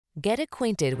Get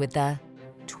acquainted with the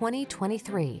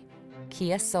 2023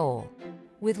 Kia Soul.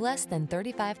 With less than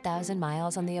 35,000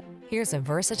 miles on the... Here's a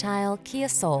versatile Kia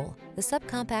Soul, the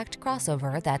subcompact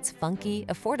crossover that's funky,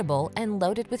 affordable, and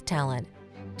loaded with talent.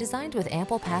 Designed with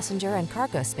ample passenger and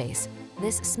cargo space,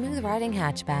 this smooth-riding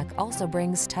hatchback also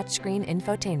brings touchscreen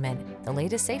infotainment, the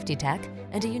latest safety tech,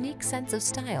 and a unique sense of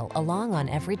style along on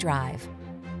every drive.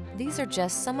 These are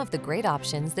just some of the great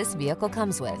options this vehicle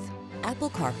comes with: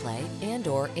 Apple CarPlay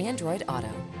and/or Android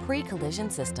Auto, pre-collision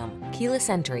system, keyless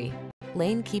entry,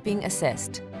 lane keeping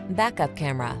assist, backup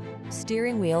camera,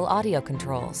 steering wheel audio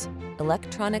controls,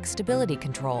 electronic stability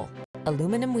control,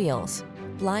 aluminum wheels,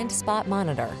 blind spot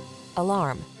monitor,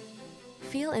 alarm.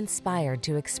 Feel inspired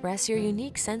to express your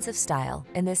unique sense of style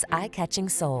in this eye-catching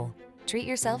Soul. Treat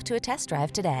yourself to a test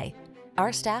drive today.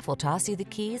 Our staff will toss you the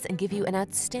keys and give you an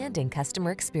outstanding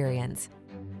customer experience.